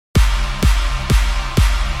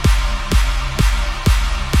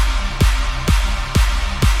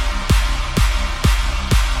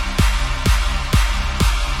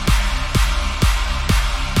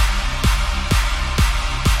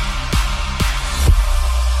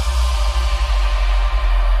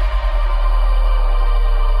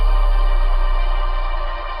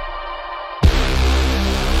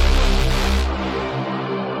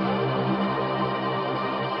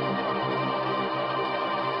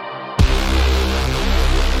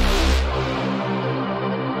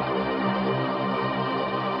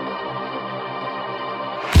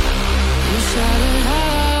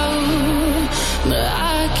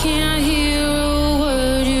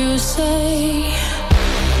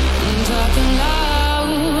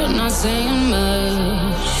saying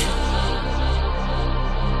much.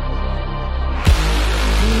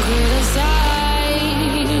 I'm criticized,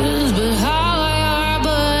 but how your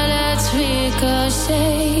bullets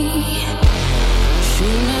ricochet.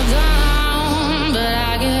 Shoot me down, but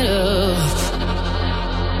I get up.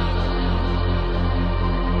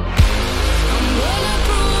 I'm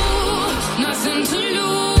bulletproof, nothing to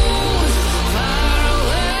lose. Far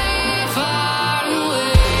away,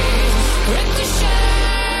 ricochet.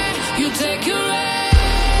 You take your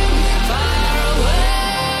aim. Far away.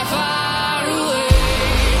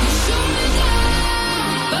 You shoot me down,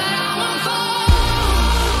 but I won't fall.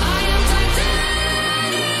 I am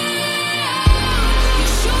titanium. You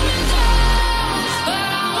shoot me down, but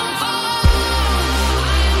I won't fall.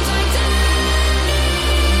 I am titanium.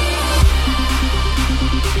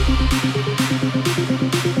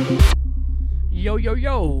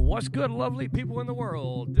 Yo, what's good, lovely people in the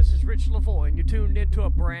world? This is Ric Lavoy, and you're tuned into a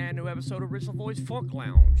brand new episode of Ric Lavoy's Funk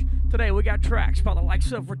Lounge. Today we got tracks by the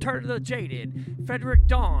likes of Return to the Jaded, Frederick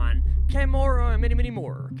Dawn, Ken Mora, and many, many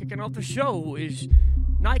more. Kicking off the show is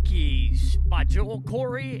Nikes by Joel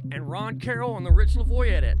Corey and Ron Carroll on the Ric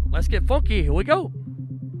Lavoy edit. Let's get funky, here we go.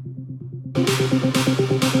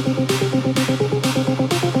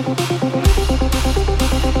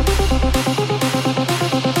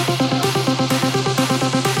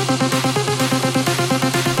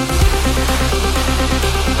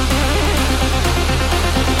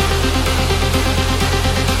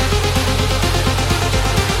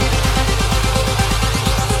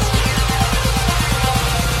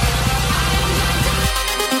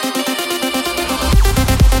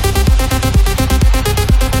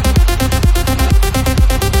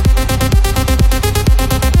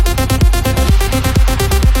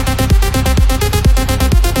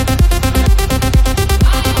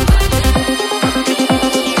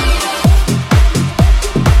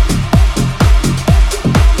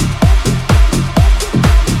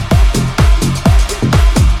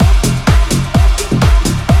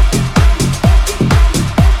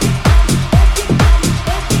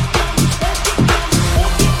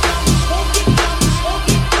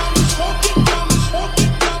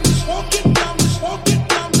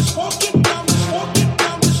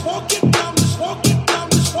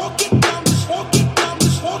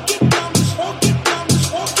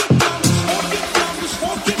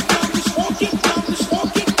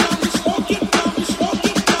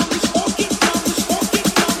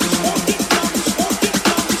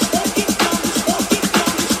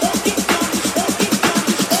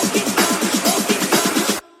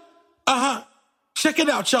 Check it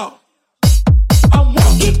out, y'all. I'm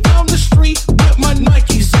walking down the street with my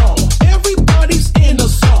Nikes on. Everybody's in a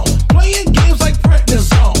zone, playing games like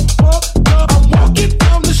prednisone. I'm walking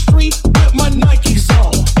down the street with my Nikes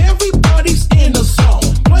on. Everybody's in a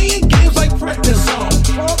zone, playing games like prednisone.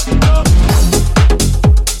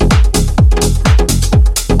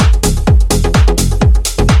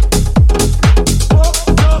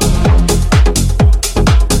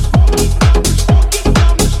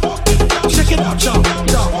 Check it out, y'all.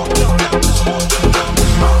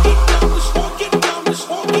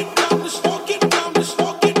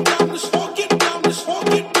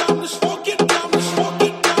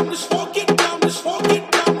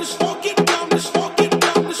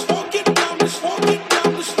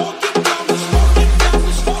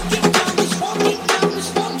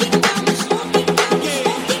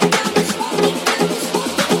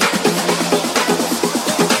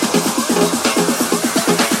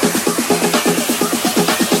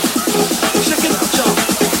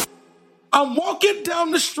 I'm walking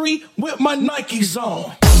down the street with my Nikes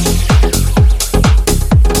on.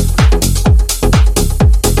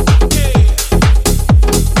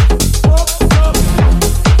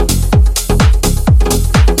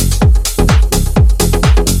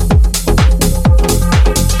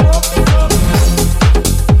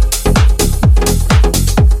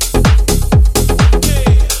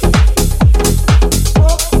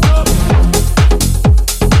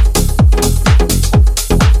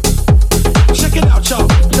 Check it out, y'all.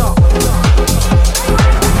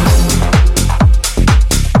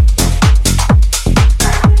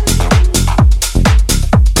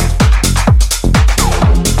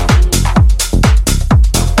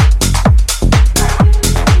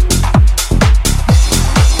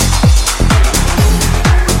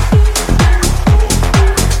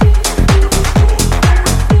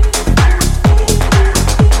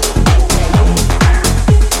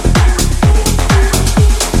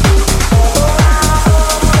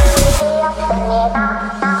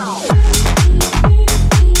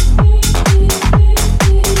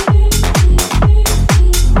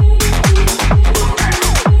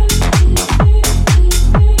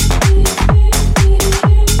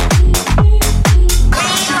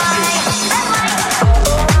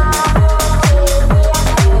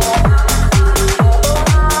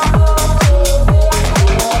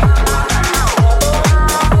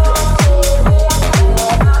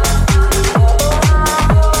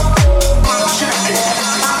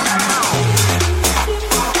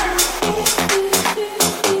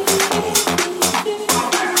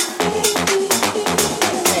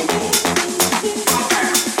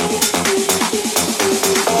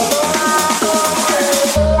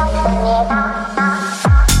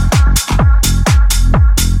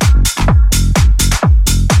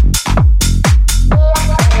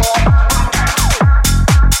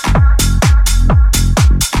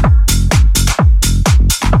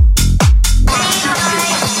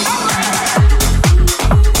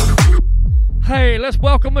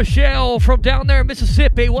 Michelle from down there in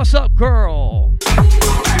Mississippi. What's up, girl?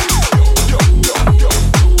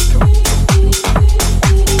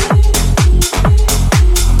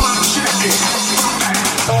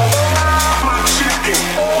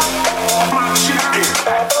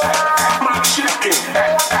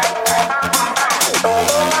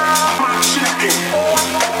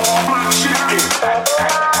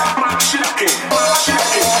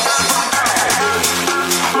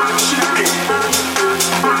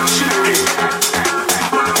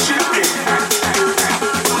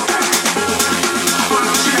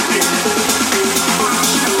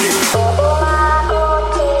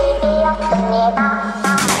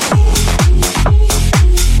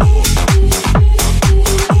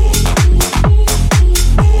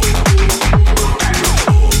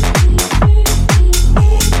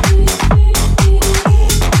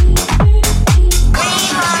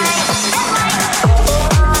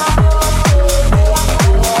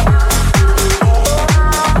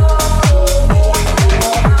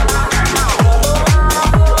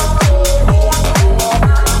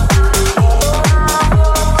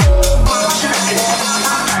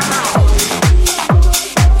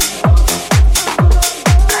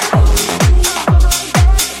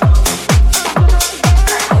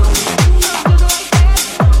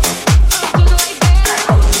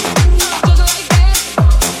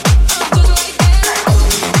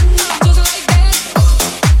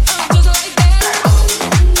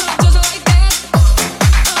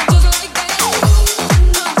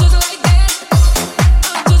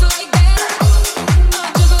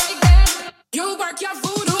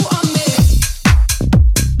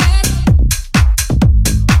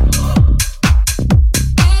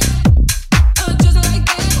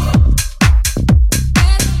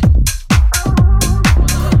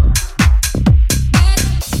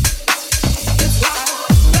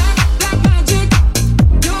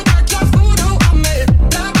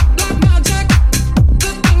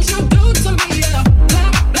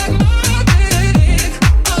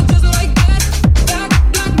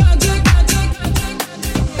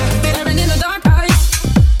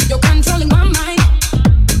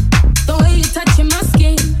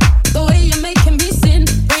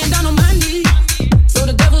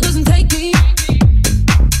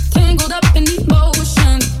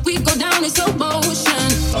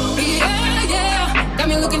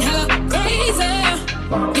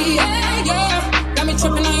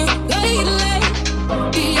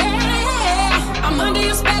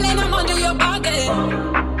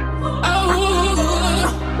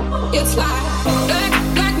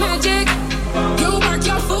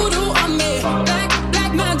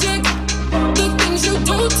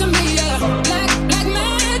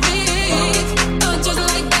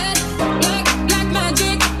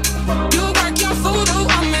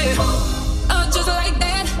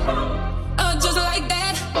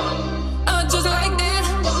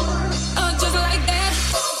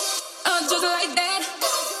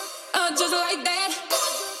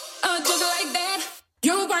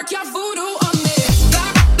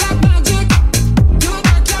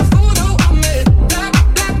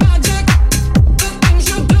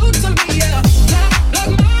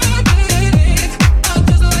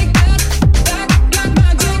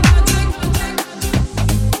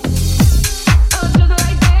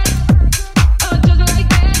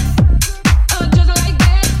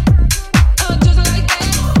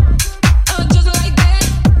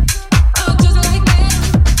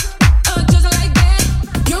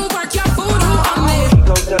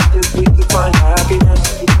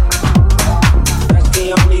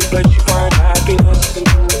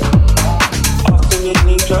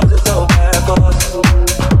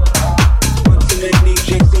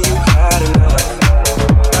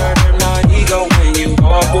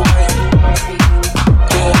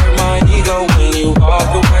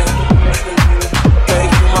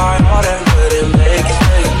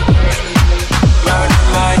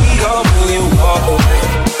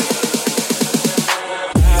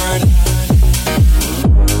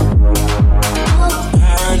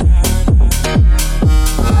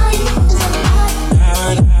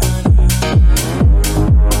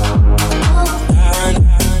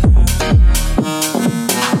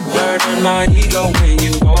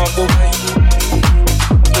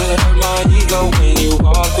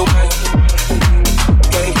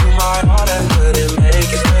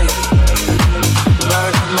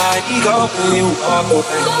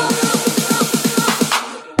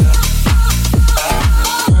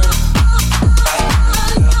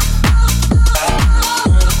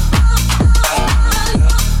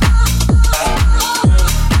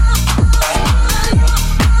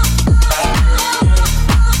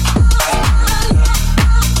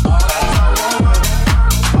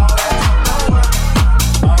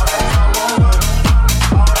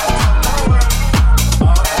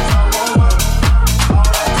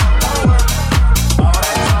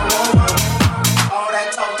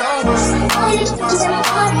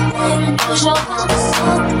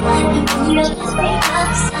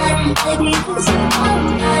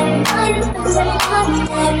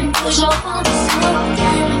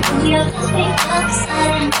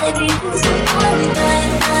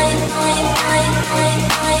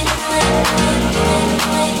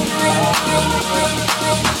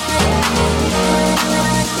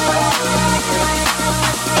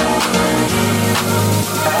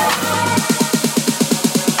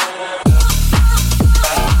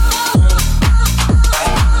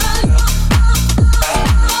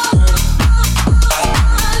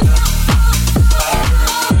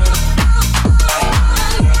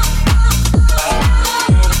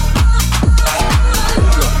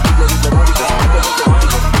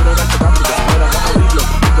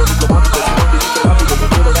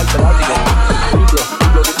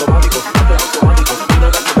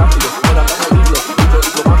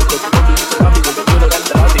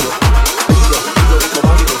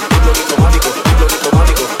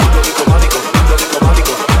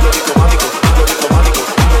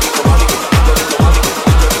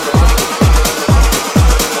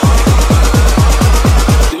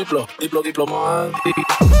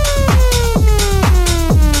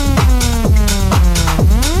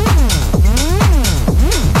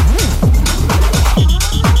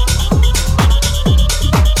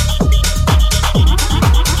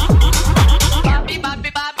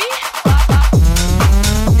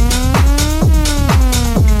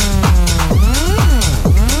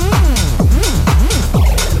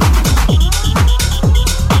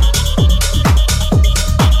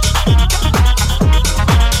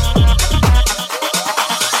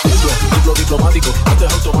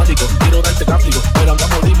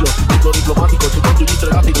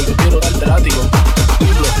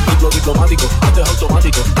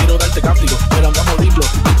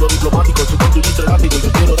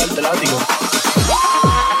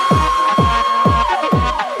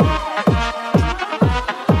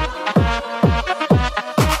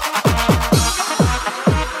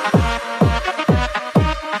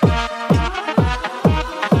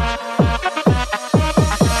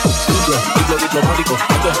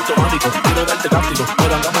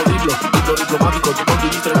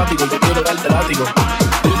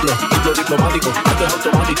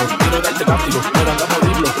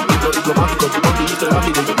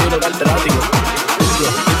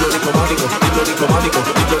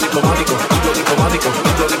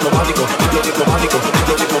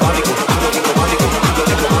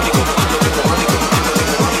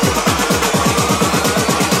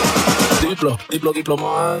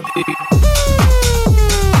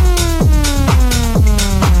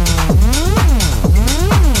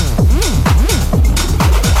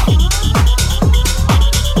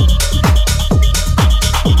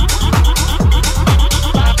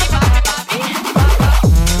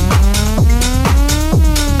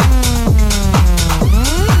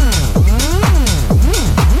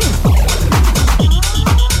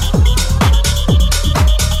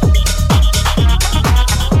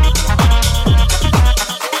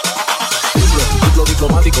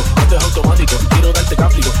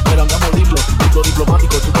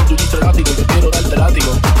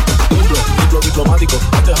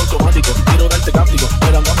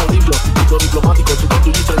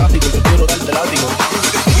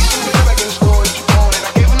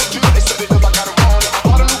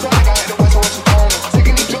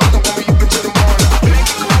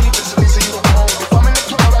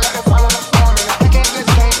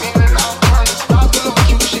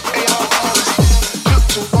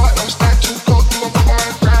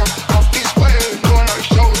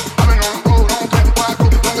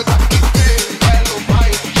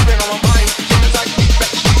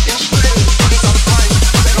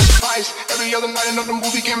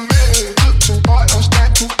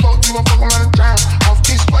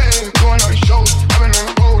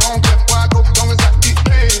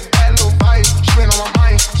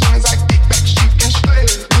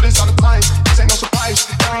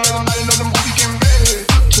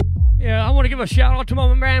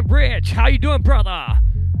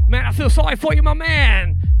 For you, my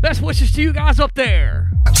man. Best wishes to you guys up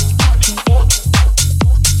there.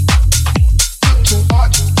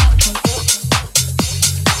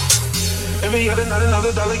 Every other night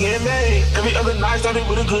another dollar getting made. Every other night started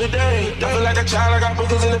with a good day. I feel like a child, I got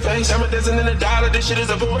pickles in the face. I'm dancing in the dollar, this shit is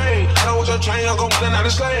a parade. I don't want your train, I'm gon' run out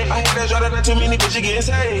of slave. I had that shot, not too many bitches getting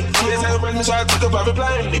saved. Yes, I arranged me, so I took a private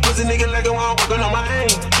plane. They pussy nigga like I'm working on my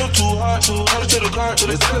aim. Shoot too hard, to the car, to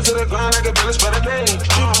the center, to the ground, like a balance by the name.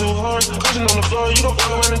 Shoot too hard, cushion on the floor, you gon'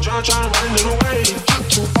 fuck around and drown, trying to run a nigga way. Shoot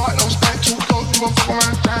too hard, don't stand too close, you gon' fuck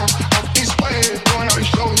around and drown. Off these waves, going out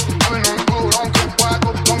these shows, I've been on the road, I don't care where I go,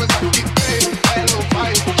 long as I get paid.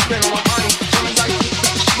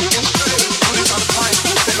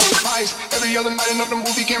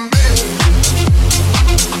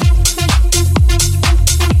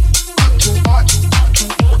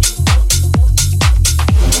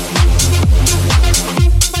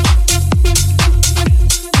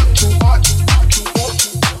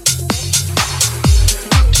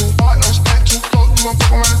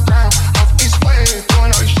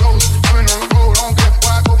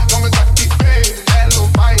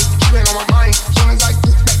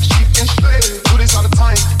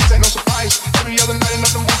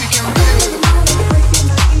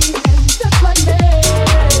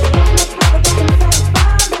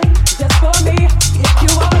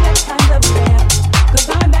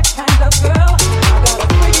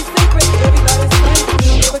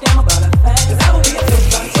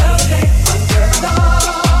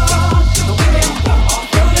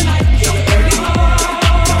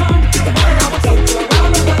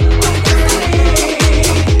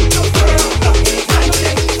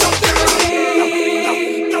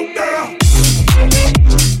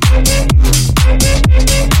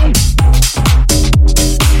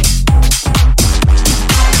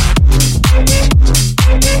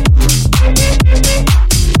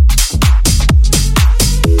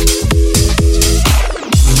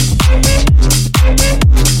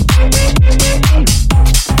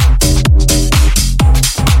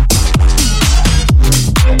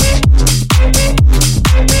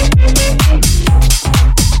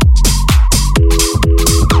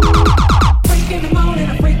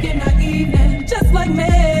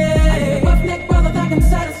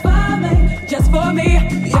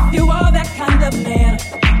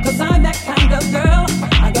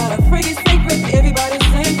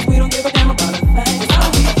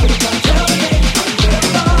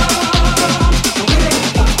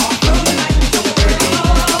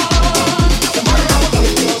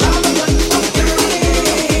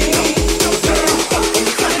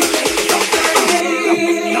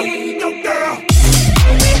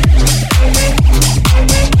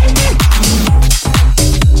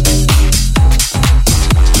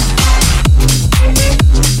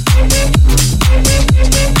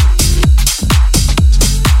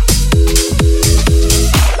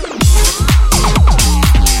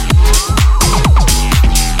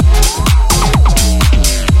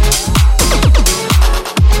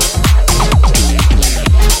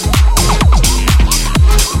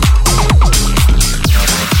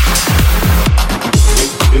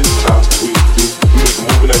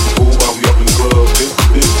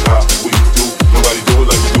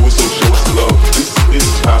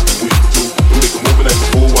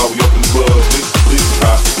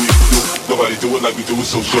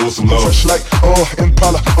 show us some love. Fresh like,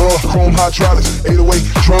 Impala, chrome hydraulics, 808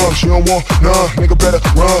 drums. You don't want none, nigga better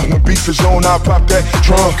run. When beef is on, I pop that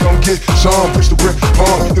drum. Come get some, pistol grip,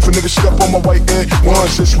 If a nigga step on my white Air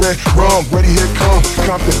Ones, it's red rum, ready, here come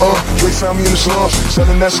Compton, Dre found me in the slums,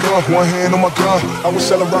 selling that skunk, one hand on my gun. I was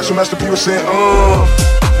selling rocks when Master P was saying,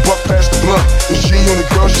 buck past the blunt. It's G on the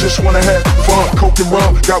girls, just wanna have fun. Coke and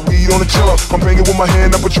rum, got weed on the tongue. I'm banging with my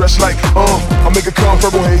hand up a dress like, I make a cum,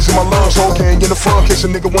 purple haze in my lungs. Whole gang in the front, case a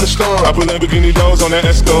nigga wanna stun. I put Lamborghini doors on that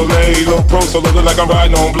Escalade. Low pro, so look like I'm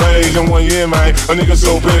riding on blades. In 1 year, man, a nigga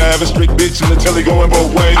so big, I have a strict bitch in the telly going both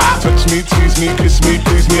ways. Touch me, tease me, kiss me,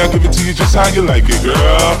 please me. I give it to you just how you like it, girl.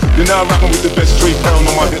 You're now rocking with the best, straight down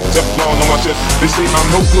on my hip, Teflon on my chest. They say I'm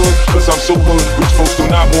no good, cause I'm so good. Rich folks do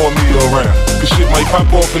not want me around. Cause shit might pop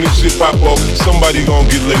off and this shit pop off. Somebody gon'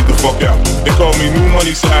 get laid the fuck out. They call me new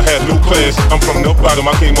money, say I had no class. I'm from the bottom,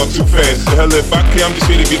 I came up too fast. The hell if I care, I'm just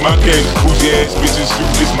here to get my cash. Bougie ass bitches, you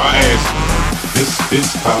kiss my ass. This is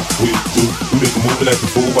how we do. We make a move like the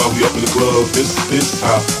fool while we up in the club. This is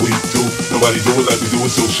how we do. Nobody do it like we do it,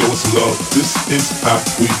 so show us some love. This is how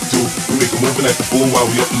we do. We make a move like the fool while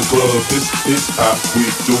we up in the club. This is how we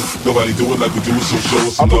do. Nobody do it like we do it, so show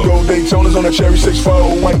us some I put love. gold Daytonas on a cherry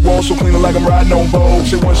 6-4. White wall so clean like I'm riding on Vogue.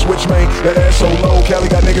 Say one switch, man, that ass so low. Cali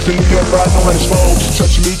got niggas in New York riding on his phone.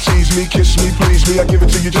 Touch me, tease me, kiss me, please me. I give it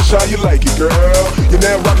to you just how you like it, girl. You're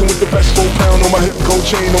now rocking with the best 4 pound on my hip, gold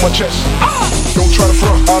chain on my chest. Don't try to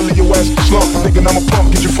front, I'll leave your ass slump. Thinking I'm a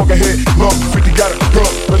punk, get your fucking head lump. 50 got a gun,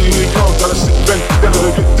 ready to come. Gotta sit back, better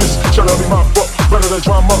to get this. Try to be my fuck, better than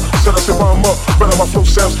drama. Said I said I'm up, better my flow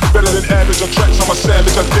sounds better than average. On tracks, I'm a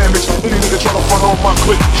savage, I damage. Any nigga try to front on my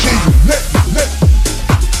click. G, net.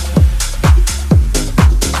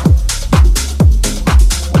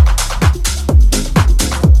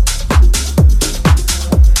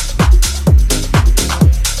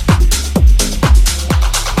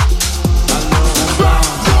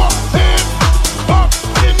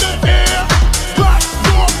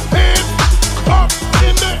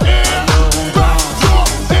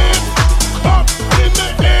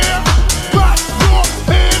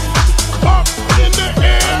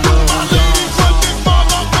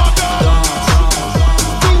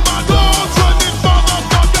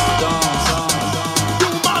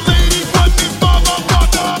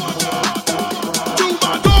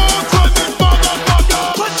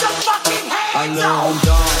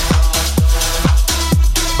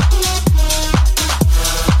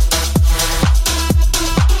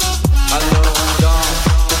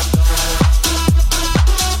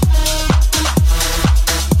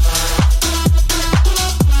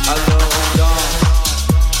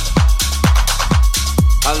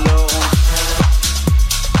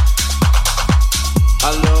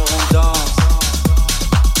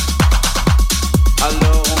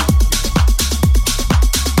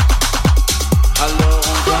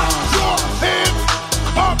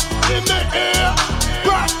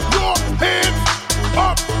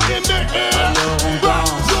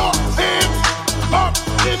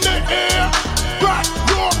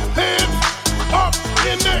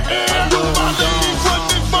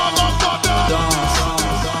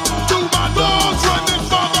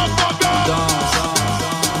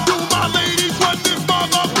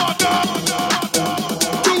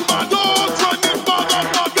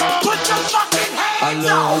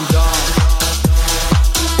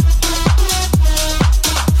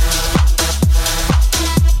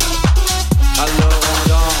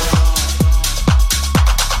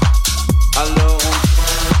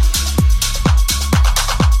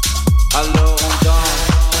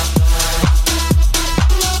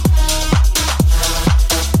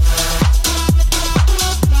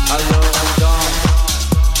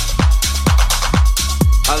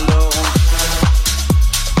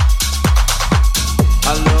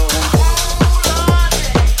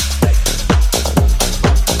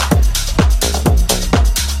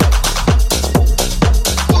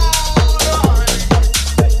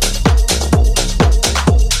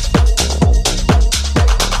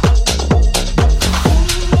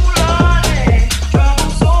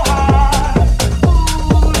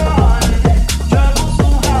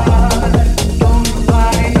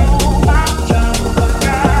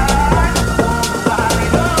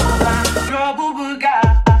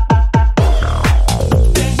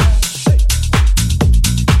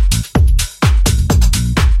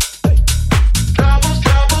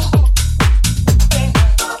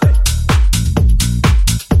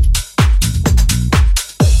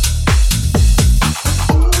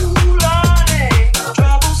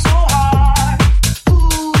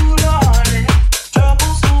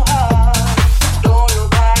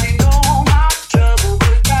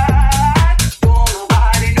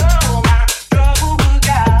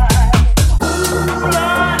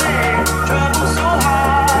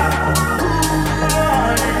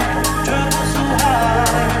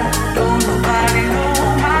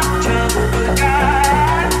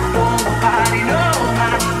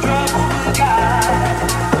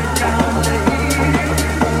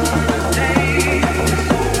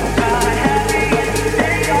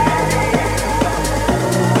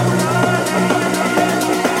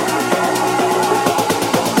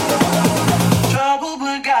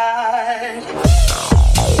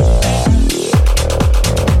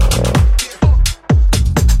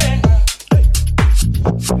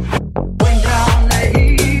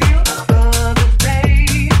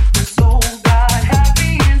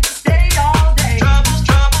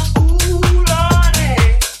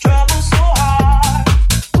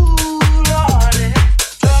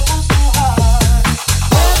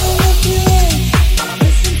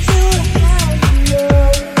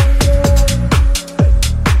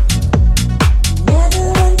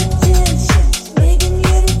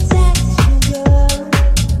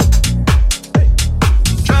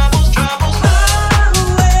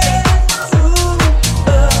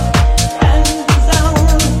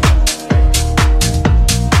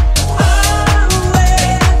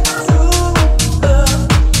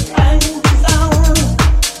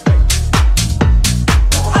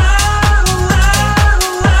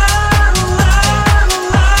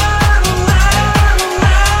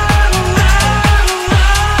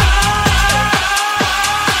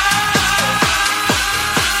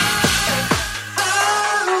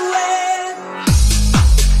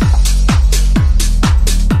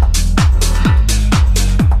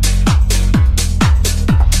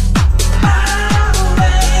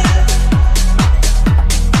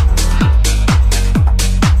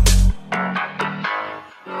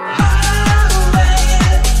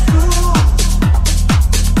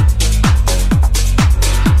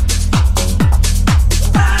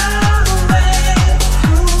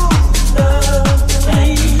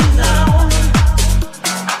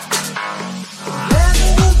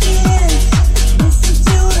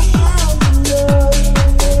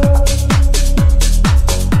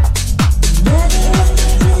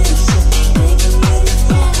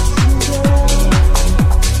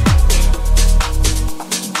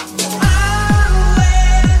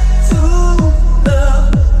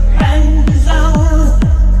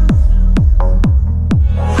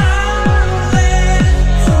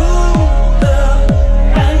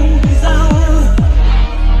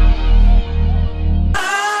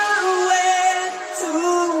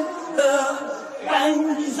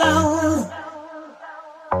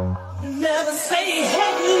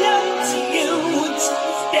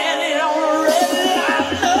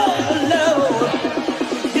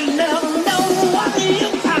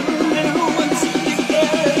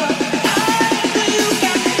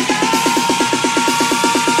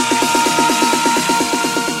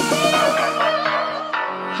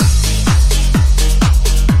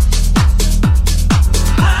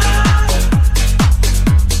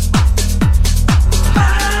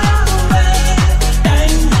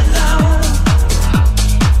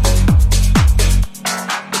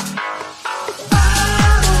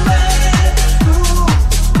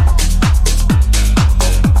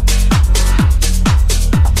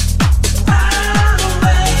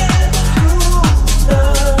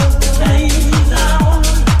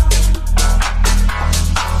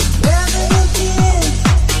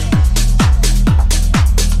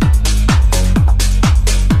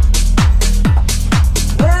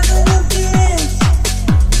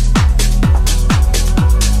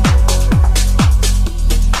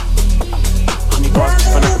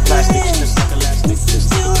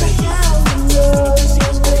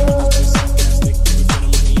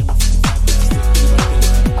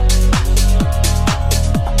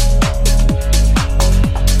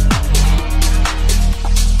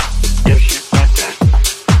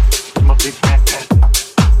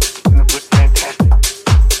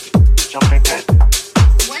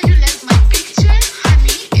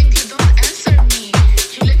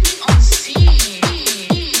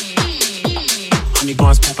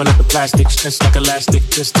 bonds popping at the plastic, stretched like elastic.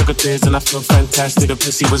 Just took a thiz and I feel fantastic. The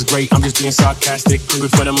pussy was great, I'm just being sarcastic. Hungry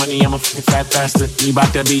for the money, I'm a fucking fat bastard. Me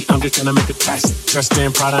about that beat, I'm just trying to make a classic. Dressed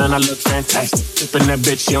in Prada and I look fantastic. Tipping that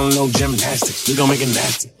bitch, you don't know gymnastics. We gon' make it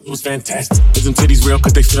nasty. It was fantastic. Is them titties real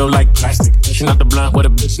cause they feel like plastic. Pushing out the blunt with a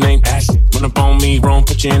bitch named Ashley. Run up on me, wrong,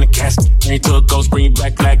 put you in a casket. Married to a ghost, bring you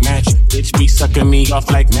back black magic. Bitch be sucking me off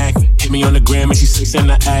like Maggie. Hit me on the gram and she 6 in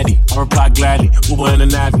the Addy. I reply gladly, Uber in the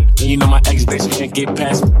Navy. And you know my ex bitch can't get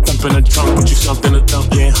past me. Thump in the trunk, put you something to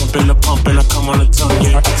thump, yeah. Hump in the pump and I come on the tongue,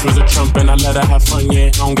 yeah. Her ex was a trump and I let her have fun, yeah.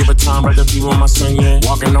 I don't give a time, rather be with my son, yeah.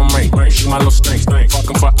 Walking on rank, she my little stink,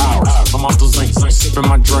 fucking for hours. I'm off the zinc, sipping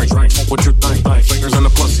my drink. Fuck what you think, fingers in the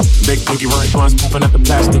pussy. Big pinky ring, buns popping at the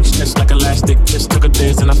plastic. Stretched like elastic, just took a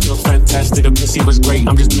diz and I feel fantastic. The pussy was great,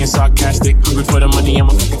 I'm just being sarcastic. Hungry for the money, I'm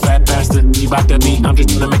a fucking fat bastard. Me about that beat, I'm just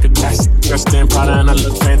trying to make a classic. Dressed in Prada and I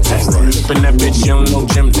look fantastic. Flipping that bitch, you don't know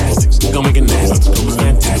gymnastics. We gon' make it nasty, it was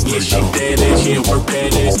fantastic. Yeah, shake that ass, yeah, work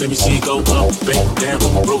that ass. Let me see it go up, back, down,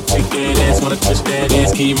 rotate that ass. Wanna touch that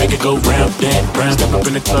ass, can you make it go round, that, round? Step up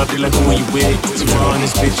in the club, they like, who you with? Pussy on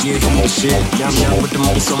this bitch, yeah, he the shit. Yeah, I'm young with the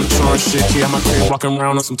money, so I'm tourist shit. Yeah, I'm out there walking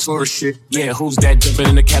around on some tourist shit. Yeah, who's that jumping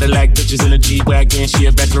in the Cadillac? Bitches in a G-Wagon, she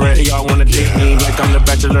a bachelorette. They all wanna date me like I'm the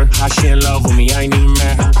bachelor. How she in love with me, I ain't even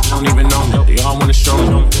mad. I don't even know me. They all wanna show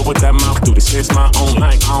me. But what that mouth do, this is my own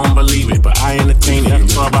life. I don't believe it, but I entertain it.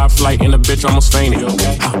 12-hour flight and the bitch almost fainted.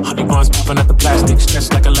 Honey buns popping at the plastic,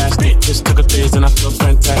 stretched like elastic. Just took a thiz and I feel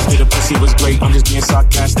fantastic. The pussy was great, I'm just being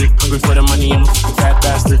sarcastic. Hungry for the money, I'm a fucking fat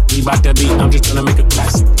bastard. Me about that beat, I'm just trying to make a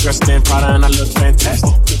classic. Dressed in Prada and I look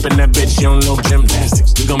fantastic. Flipping that bitch, you don't know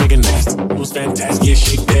gymnastics. We gon' make it nasty, it was fantastic. Yeah,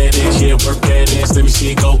 shake that ass, yeah, work that ass. Let me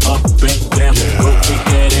see it go up, back, down. Rotate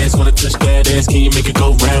that ass, wanna touch that ass. Can you make it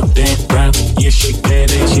go round, down, round? Yeah, shake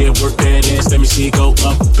that ass, yeah, work that ass. Let me see it go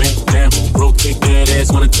up, back, down. Rotate that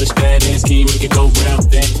ass, wanna touch that ass. Can you make it go round,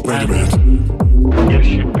 down, round? Yeah,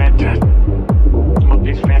 shit, fantastic. My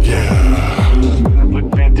bitch fantastic. Yeah. Look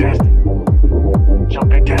fantastic.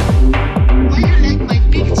 Jump fantastic. Why you like my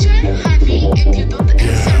picture, honey, and you don't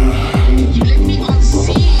answer me? You let me on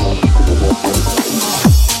scene.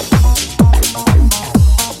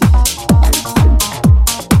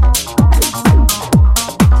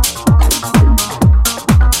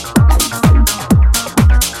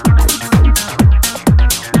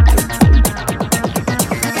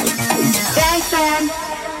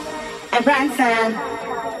 Prancing,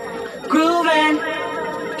 grooving,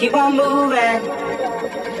 keep on moving,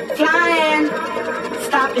 flying,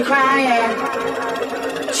 stop your crying,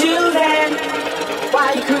 choosing,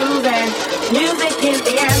 while you're cruising. Music is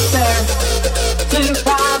the answer to your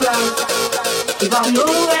problem. Keep on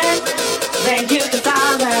moving, then you can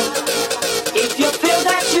solve them. If you feel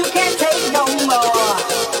that you can't take no more,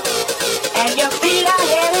 and your feet are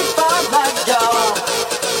headed for the door,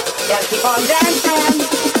 just keep on dancing.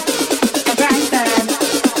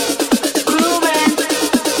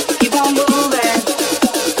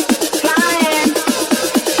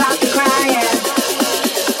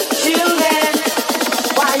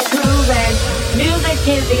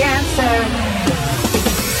 Is the answer.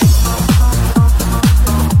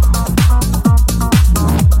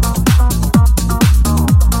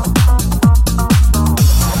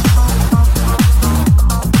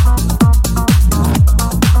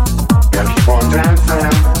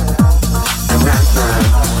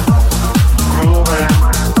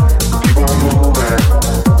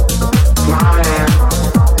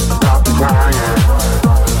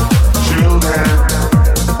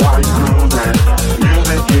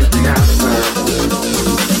 Music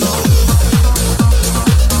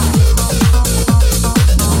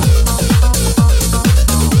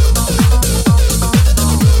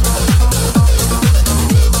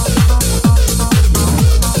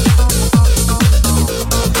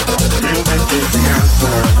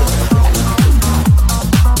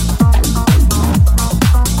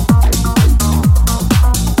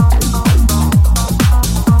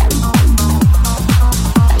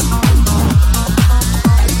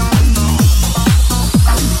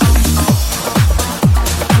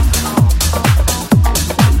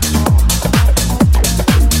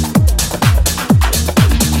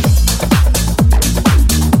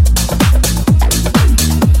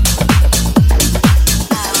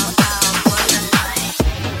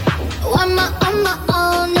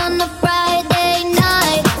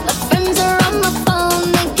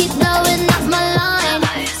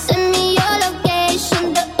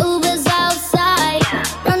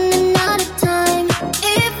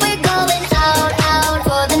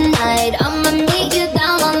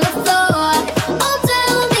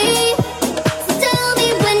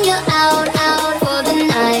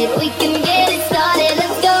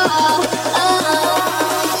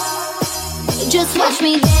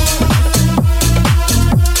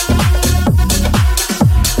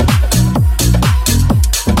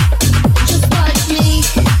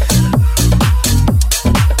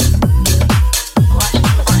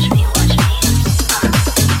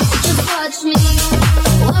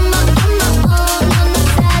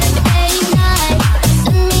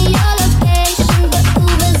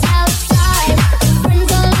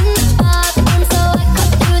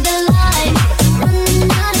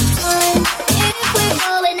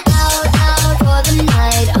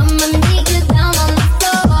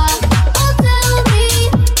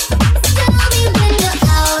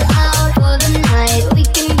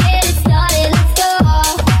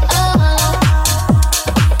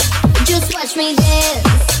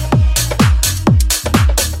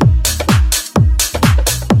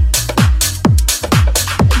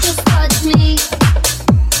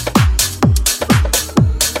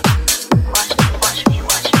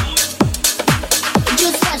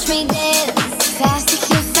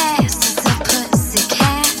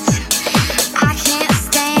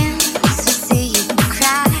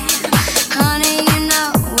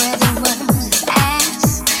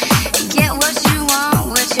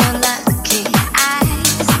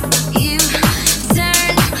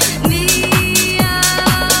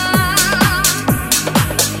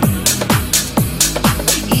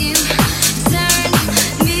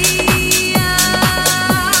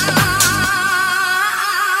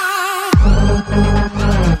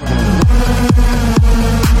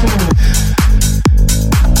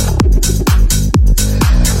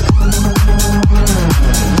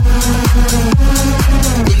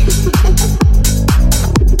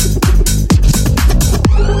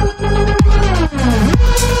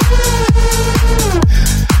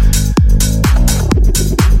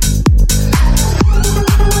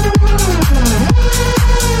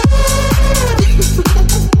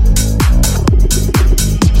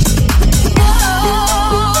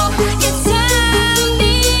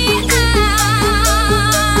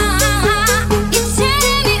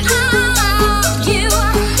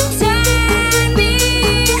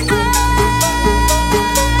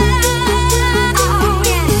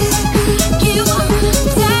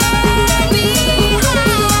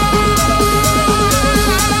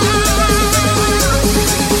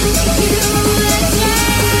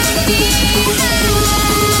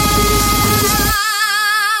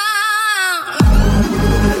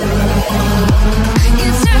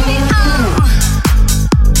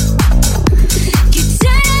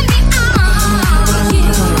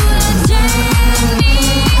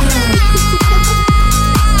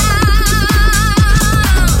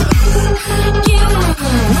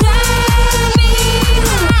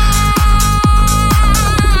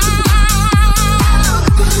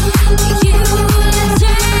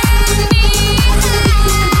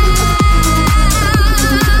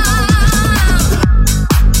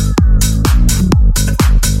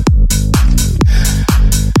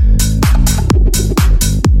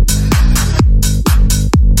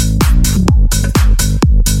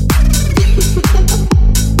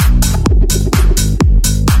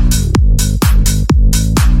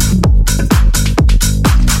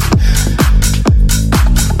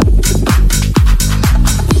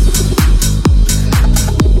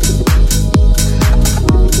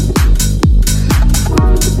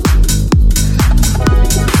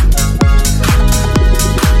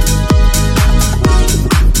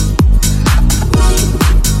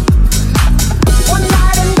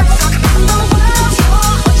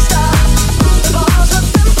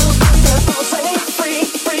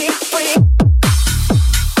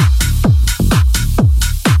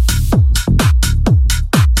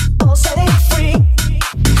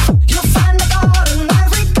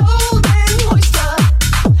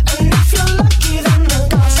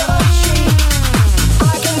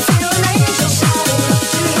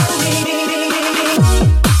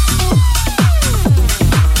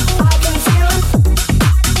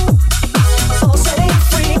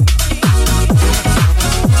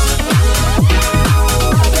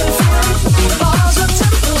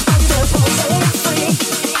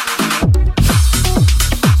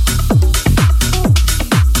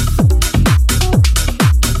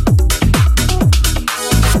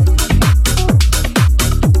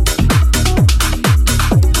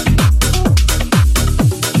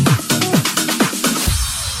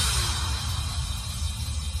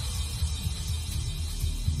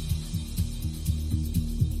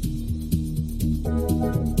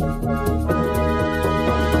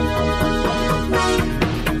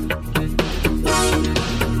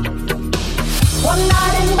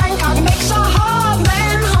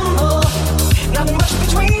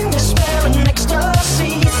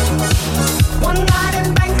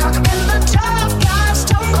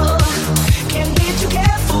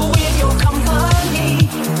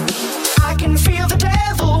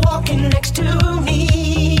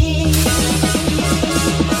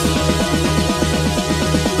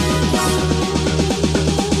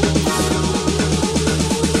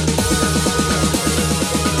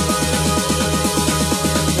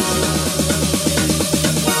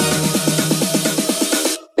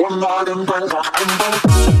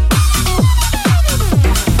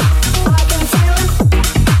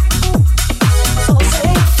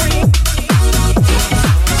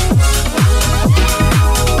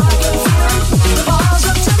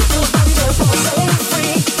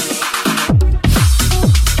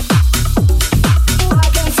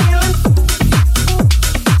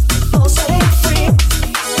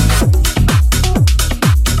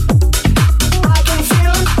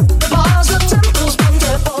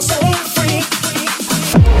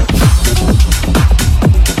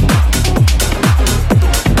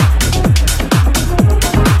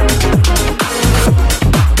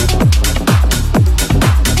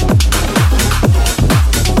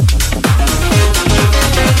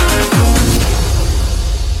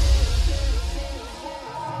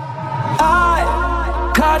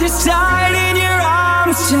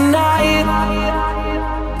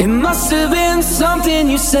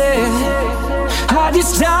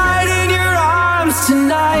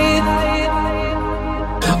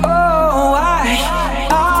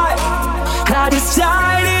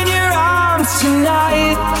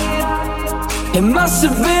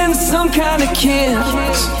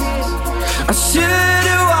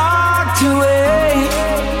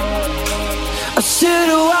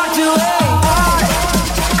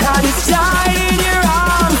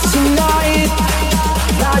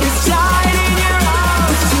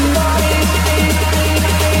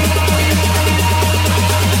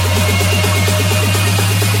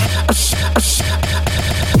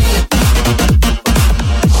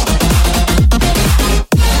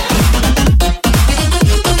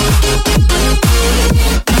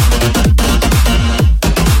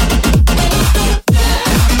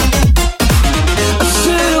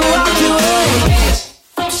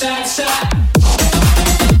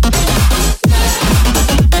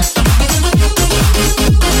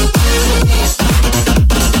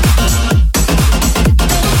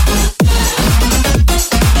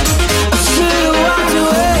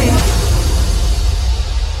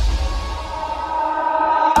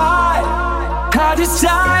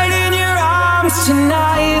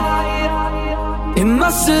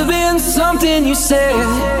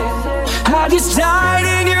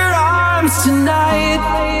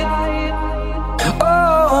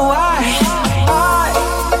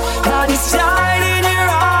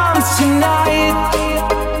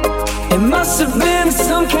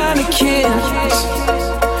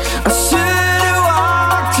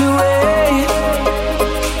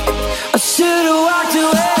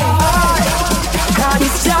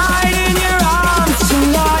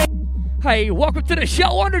Hey, welcome to the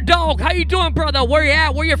show, Underdog. How you doing, brother? Where you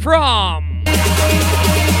at? Where you from?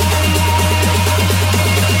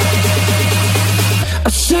 I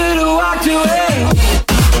should've walked away.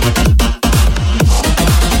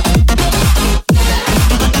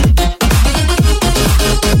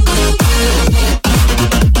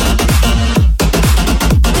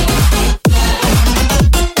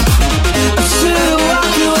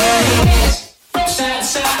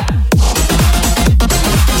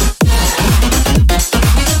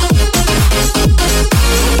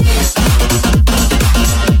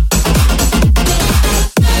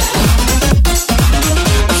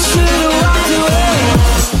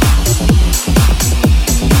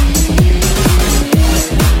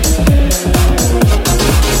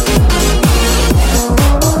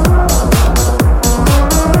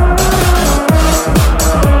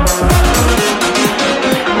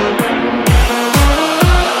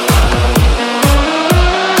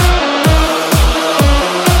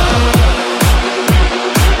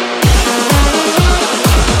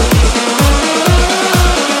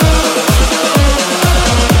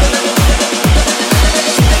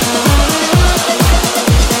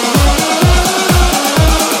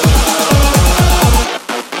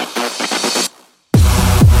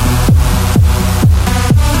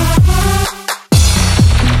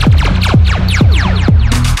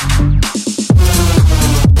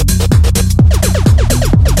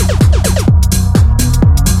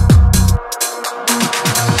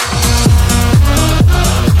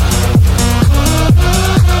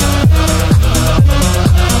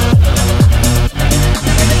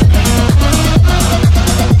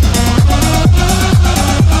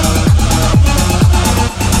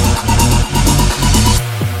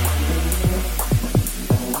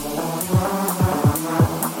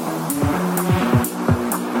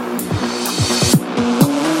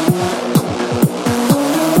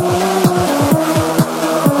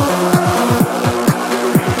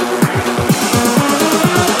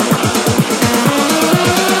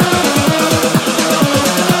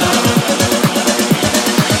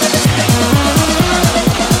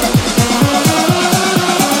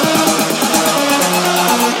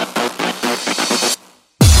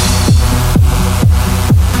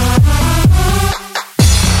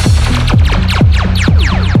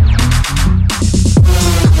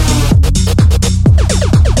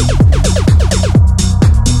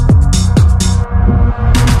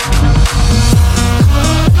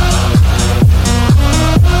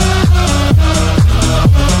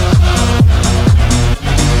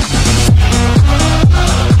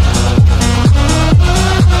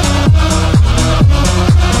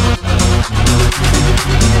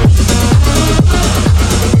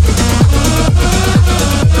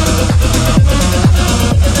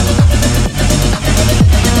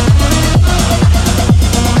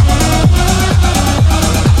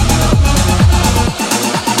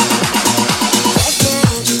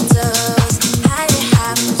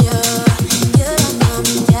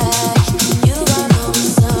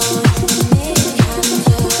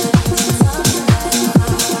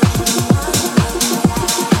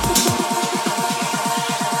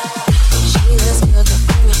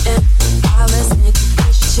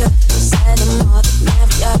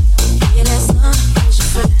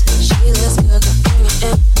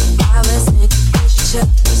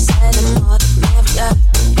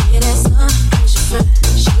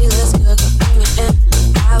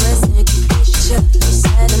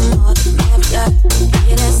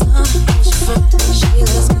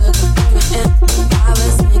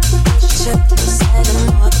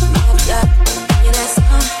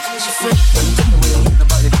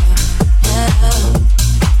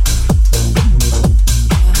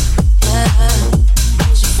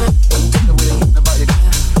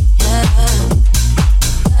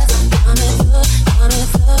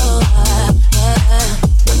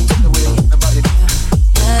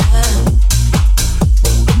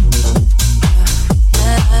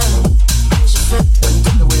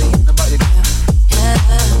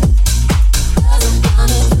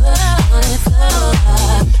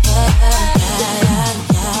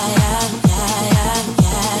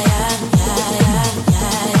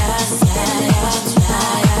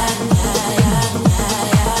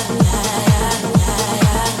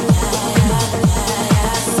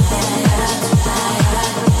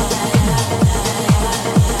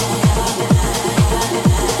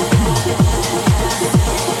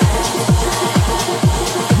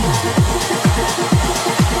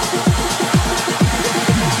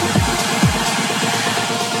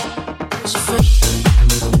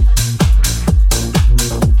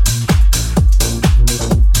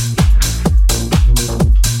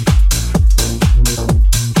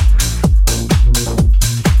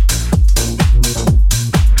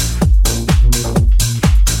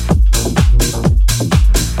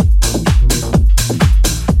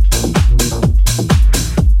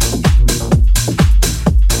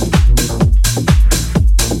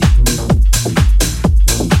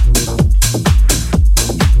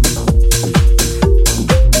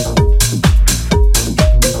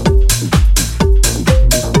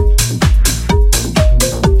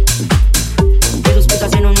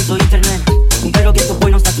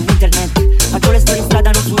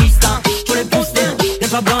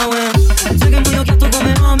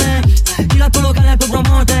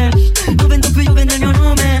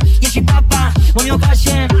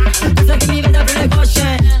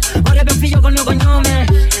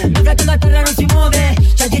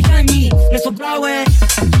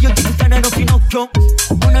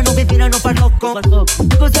 tocco.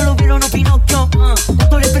 Cosa lo verono Pinocchio,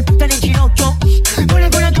 dottore per puttane in ginocchio.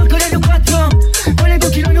 Volevo una tocco nel 4, volevo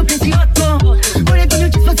chi non ho preso 8. Volevo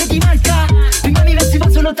non ci fosse di marca, prima mi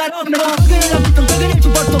vestivo solo tarocco. Che nella vita un po' che nel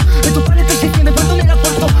supporto, e tu fare pesce insieme quando me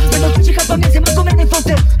rapporto. Vedo che ci capa a me, sembra come ne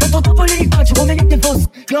fosse. Tanto dopo le rifaccio come niente fosse.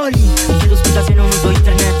 Chioli, chiedo scusa se non uso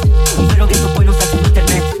internet, un vero che tu poi non sta su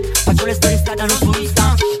internet. Faccio le storie strada, non su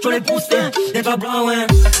Insta, c'ho le buste dentro a Brown.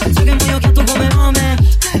 So che muoio chiatto come nome,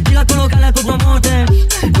 di la locale a tua promote.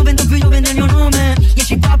 Non vendo più, io vendo il mio nome.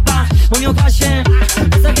 10 pappa, o mio casce,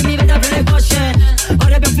 pensa che mi veda per le cosce.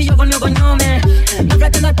 Ora abbiamo un figlio col mio cognome. Mio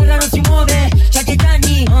fratello a terra non si muove, c'ha 10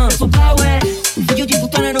 anni, preso power. Figlio di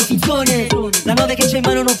puttana non funzione, la 9 che c'è in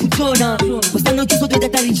mano non funziona. Quest'anno ho chiuso 2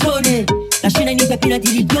 detta regione, la scena in è piena di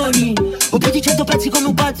riglioni. Ho più di 100 pezzi come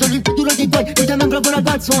un pazzo, il duro dei tuoi, io dammi un bravo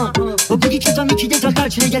ragazzo. Ho più di 100 amici dentro al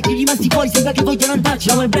carcere, gli altri rimasti fuori, sembra che vogliano andarci.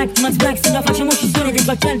 Ciao il black, Max Black, sembra facciamo scissione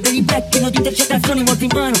dentro al cielo, per i black, pieno di intercettazioni, morte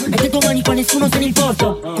in mano. E che domani qua nessuno se ne importa,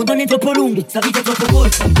 con donne troppo lunghe, sta vita è troppo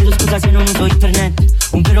corta. Chiedo scusa se non uso internet,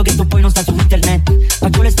 un vero che tu poi non sta su internet.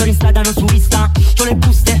 Faccio le storie in strada, non su Insta, c'ho le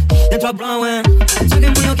buste dentro a Brown. So che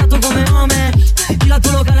muoio chiatto come nome, di la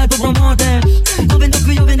tua locale a tua promote. Non vendo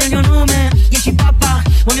più, io vendo il mio nome. 10 pappa,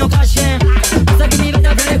 o mio casce, pensa che mi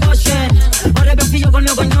veda per le cosce. Ora abbiamo un figlio col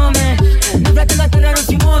mio cognome. Mio fratello a terra non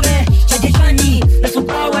si muove, c'ha 10 anni, preso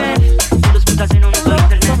power. Chiedo scusa se non uso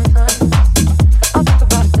internet.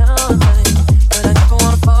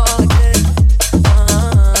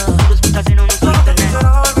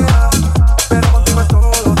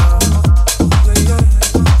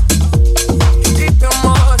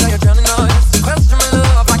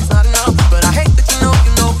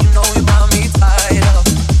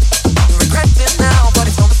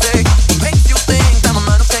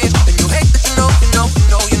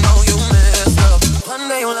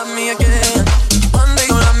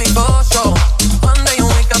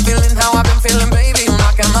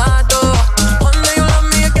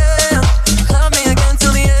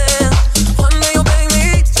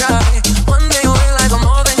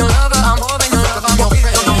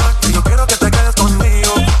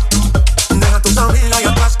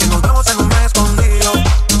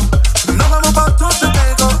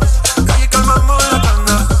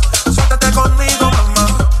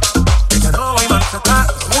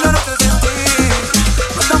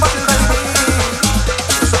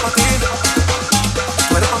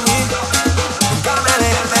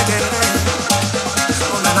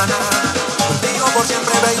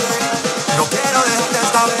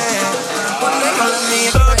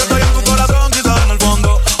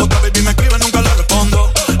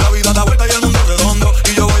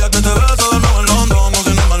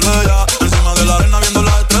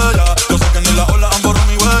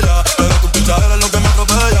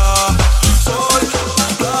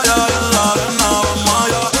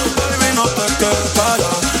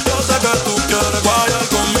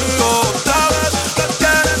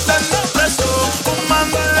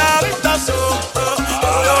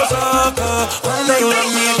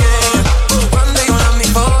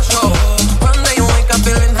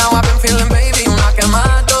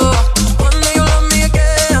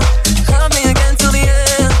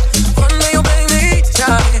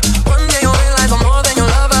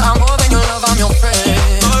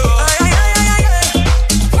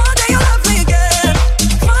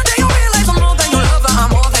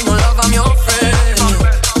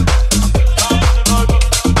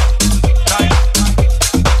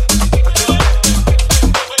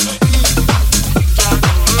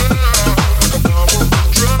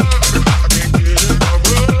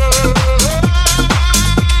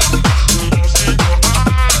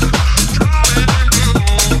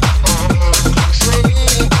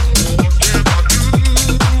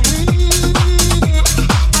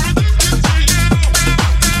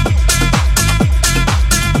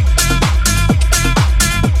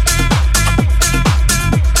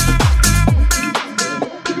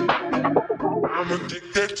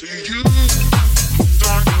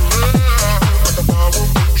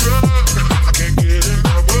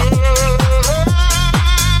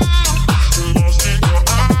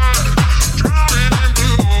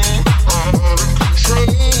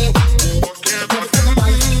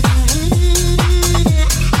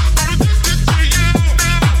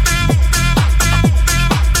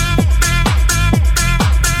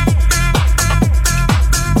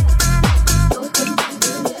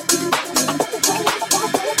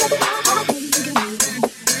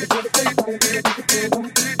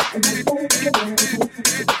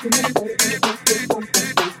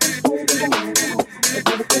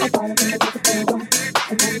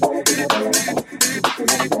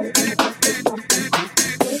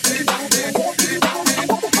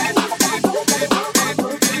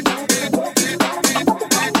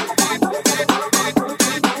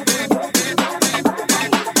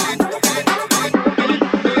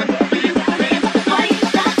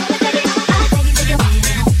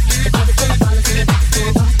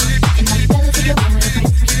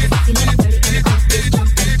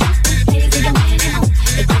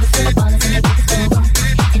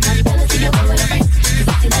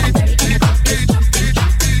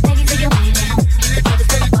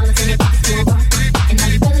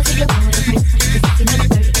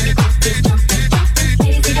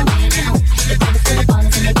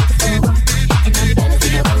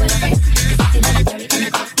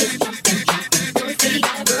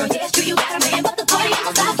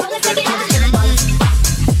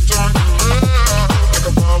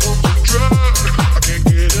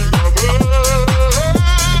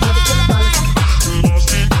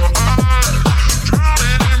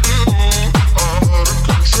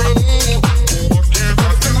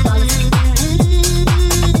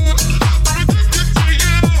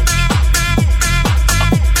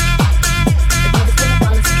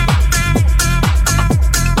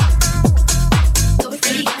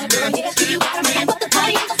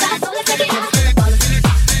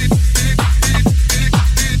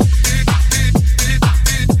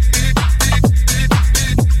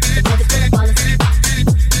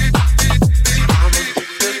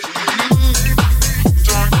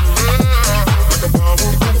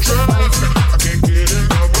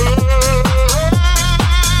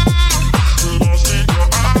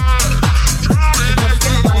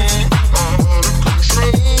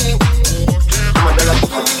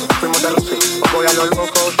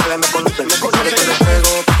 me conocen. Sabe que lo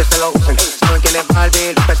juego porque se lo usen. Saben quién es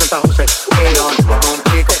Barbie, lo presenta José. Y yo no me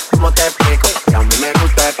complico, ¿cómo te explico? Que a mí me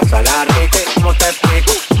gusta pasarla rico. ¿Cómo te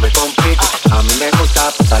explico? No me complico, a mí me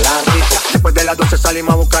gusta pasarla rico. Después de las 12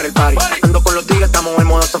 salimos a buscar el party. Ando con los tigres, estamos en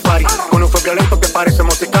modo safari. Con un fue violento que parece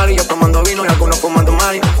musical. Y yo tomando vino y algunos fumando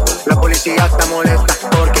mari. La policía está molesta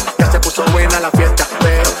porque ya se puso buena la fiesta.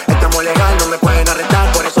 Pero estamos legal, no me pueden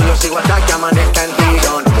arrestar. Por eso yo sigo hasta que amanezca en ti.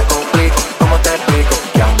 Yo no me complico, ¿cómo te explico?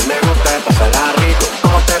 Que a mí me gusta pasarla rico.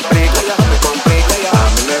 ¿Cómo te explico? No me complico, a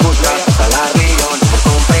mí me gusta pasarla rico. No me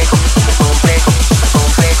complico, me complico, me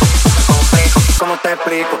complico, me complico. ¿Cómo te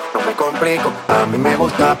explico? No me complico, a mí me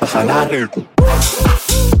gusta pasarla rico.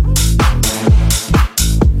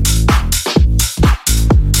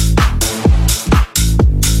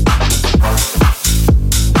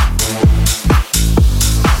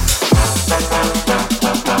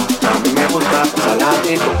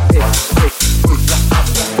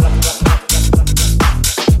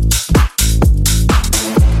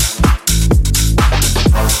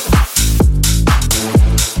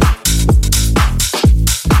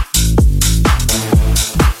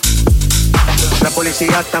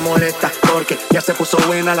 Está molesta porque ya se puso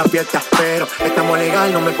buena la fiesta. Pero estamos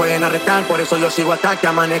legal, no me pueden arrestar. Por eso yo sigo hasta que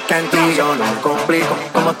amanezca en ti. Yo no me complico,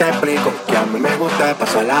 ¿cómo te explico? Que a mí me gusta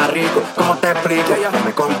pasarla rico. ¿Cómo te explico? No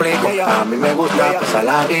me complico, a mí me gusta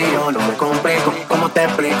pasarla rico. No me complico, ¿cómo te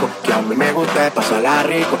explico? Que a mí me gusta pasarla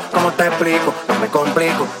rico. ¿Cómo te explico? No me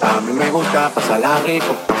complico, a mí me gusta pasarla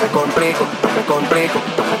rico. No me complico, no me complico,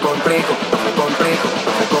 no me complico, no me complico,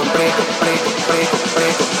 no me complico, explico, explico,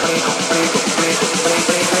 explico, explico, explico, explico, explico.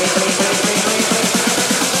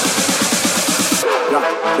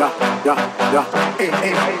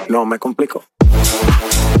 No me complico.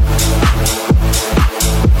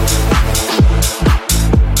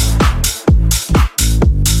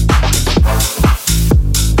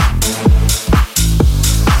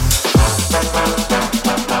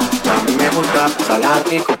 A mí me gusta pasarla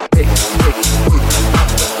rico.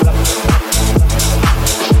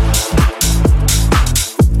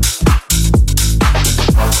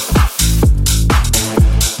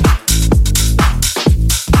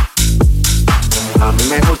 A mí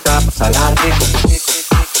me gusta pasarla rico.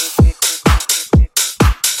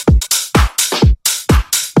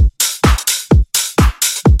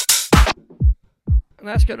 And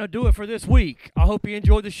that's going to do it for this week. I hope you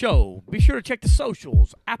enjoyed the show. Be sure to check the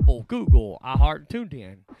socials, Apple, Google, iHeart, and Tuned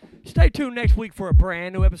In. Stay tuned next week for a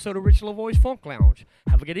brand new episode of Ric Lavoy's Funk Lounge.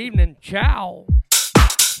 Have a good evening. Ciao.